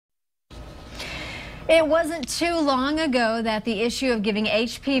It wasn't too long ago that the issue of giving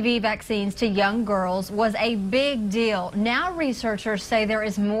HPV vaccines to young girls was a big deal. Now researchers say there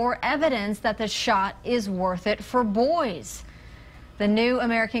is more evidence that the shot is worth it for boys. The new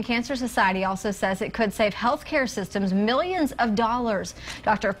American Cancer Society also says it could save healthcare systems millions of dollars.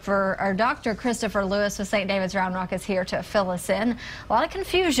 Dr. Christopher Lewis with St. David's Round Rock is here to fill us in. A lot of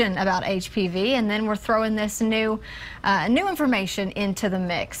confusion about HPV, and then we're throwing this new information into the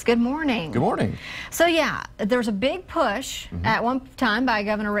mix. Good morning. Good morning. So yeah, there's a big push at one time by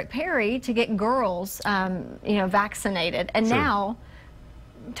Governor Rick Perry to get girls, vaccinated, and now.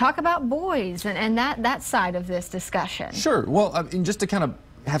 Talk about boys and that side of this discussion. Sure. Well, I mean, just to kind of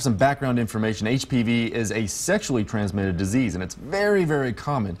have some background information, HPV is a sexually transmitted disease, and it's very, very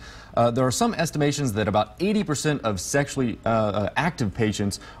common. There are some estimations that about 80% of sexually active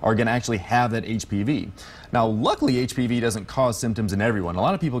patients are going to actually have that HPV. Now, luckily, HPV doesn't cause symptoms in everyone. A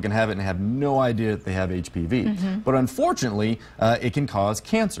lot of people can have it and have no idea that they have HPV. But unfortunately, it can cause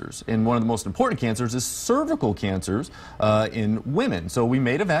cancers. And one of the most important cancers is cervical cancers in women. So we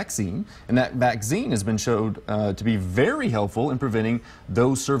made a vaccine, and that vaccine has been shown to be very helpful in preventing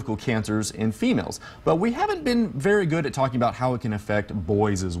those cervical cancers in females. But we haven't been very good at talking about how it can affect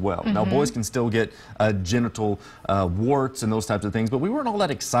boys as well. Now, boys can still get genital warts and those types of things, but we weren't all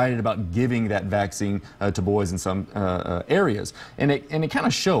that excited about giving that vaccine to boys in some areas. And it kind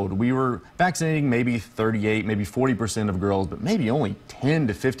of showed. We were vaccinating maybe 38, maybe 40% of girls, but maybe only 10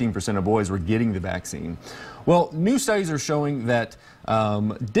 to 15% of boys were getting the vaccine. Well, new studies are showing that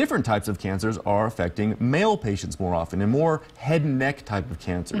different types of cancers are affecting male patients more often, and more head and neck type of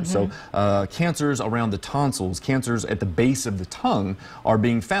cancers. So cancers around the tonsils, cancers at the base of the tongue are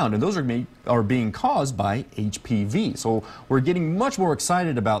being found, and those are being caused by HPV. So we're getting much more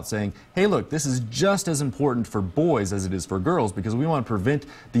excited about saying, hey, look, this is just as important for boys as it is for girls, because we want to prevent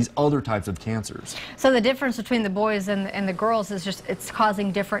these other types of cancers. So the difference between the boys and the girls is just it's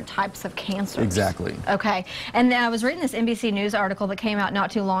causing different types of cancers. Exactly. Okay. And I was reading this NBC News article that came out not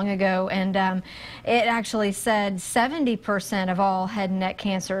too long ago, and it actually said 70% of all head and neck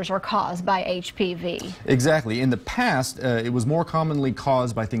cancers are caused by HPV. Exactly. In the past, it was more commonly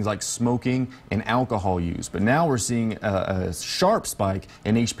caused by things like smoking and alcohol use, but now we're seeing a sharp spike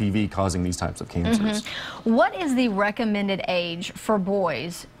in HPV causing these types of cancers. What is the recommended age for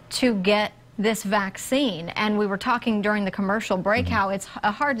boys to get this vaccine? And we were talking during the commercial break how it's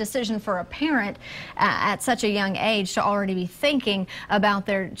a hard decision for a parent at such a young age to already be thinking about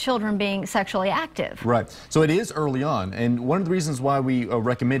their children being sexually active. Right. So it is early on, and one of the reasons why we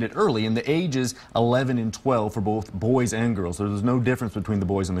recommend it early, and the age is 11 and 12 for both boys and girls, so there's no difference between the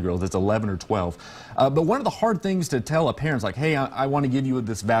boys and the girls. It's 11 or 12. But one of the hard things to tell a parent is like, hey, I want to give you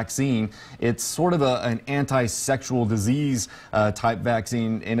this vaccine. It's sort of an anti-sexual disease type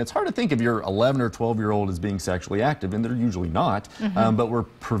vaccine, and it's hard to think of your 11 or 12-year-old as being sexually active, and they're usually not, but we're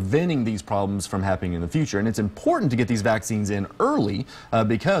preventing these problems from happening in the future. And it's important to get these vaccines in early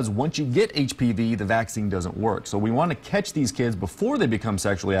because once you get HPV, the vaccine doesn't work. So we want to catch these kids before they become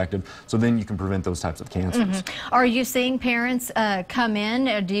sexually active, so then you can prevent those types of cancers. Are you seeing parents come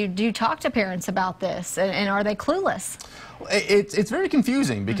in? Do you talk to parents about this, and are they clueless? It's very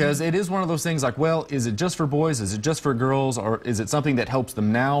confusing because it is one of those things like, well, is it just for boys? Is it just for girls? Or is it something that helps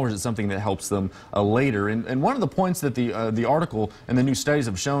them now, or is it something that helps them later? And one of the points that the article and the new studies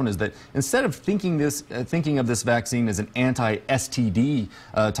have shown is that instead of thinking of this vaccine as an anti-STD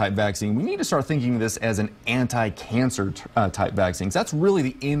type vaccine, we need to start thinking of this as an anti-cancer type vaccine. That's really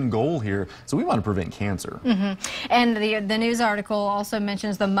the end goal here. So we want to prevent cancer. And the news article also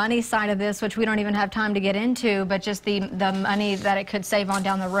mentions the money side of this, which we don't even have time to get into, but just the money that it could save on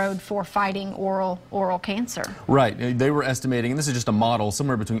down the road for fighting oral cancer. Right. They were estimating, and this is just a model,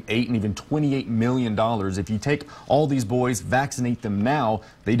 somewhere between $8 and even $28 million. If you take all these boys, vaccinate them now,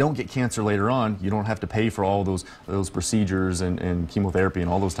 they don't get cancer later on. You don't have to pay for all those procedures and chemotherapy and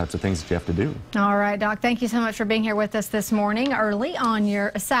all those types of things that you have to do. All right, Doc. Thank you so much for being here with us this morning, early on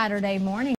your Saturday morning.